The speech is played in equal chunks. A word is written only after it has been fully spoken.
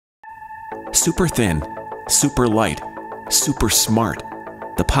Super thin, super light, super smart.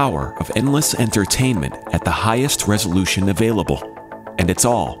 The power of endless entertainment at the highest resolution available. And it's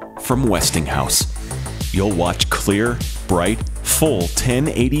all from Westinghouse. You'll watch clear, bright, full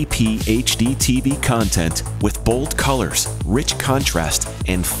 1080p HDTV content with bold colors, rich contrast,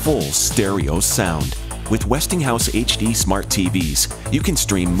 and full stereo sound. With Westinghouse HD Smart TVs, you can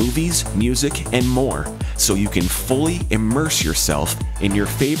stream movies, music, and more, so you can fully immerse yourself in your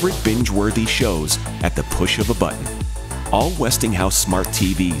favorite binge-worthy shows at the push of a button. All Westinghouse Smart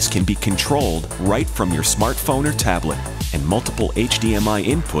TVs can be controlled right from your smartphone or tablet, and multiple HDMI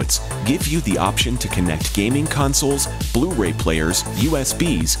inputs give you the option to connect gaming consoles, Blu-ray players,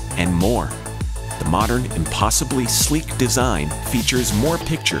 USBs, and more. The modern, impossibly sleek design features more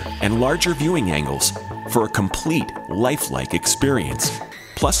picture and larger viewing angles for a complete, lifelike experience.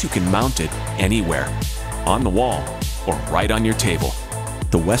 Plus, you can mount it anywhere, on the wall, or right on your table.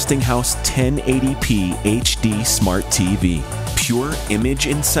 The Westinghouse 1080p HD Smart TV. Pure image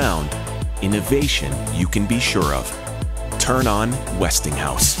and sound. Innovation you can be sure of. Turn on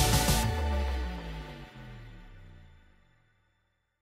Westinghouse.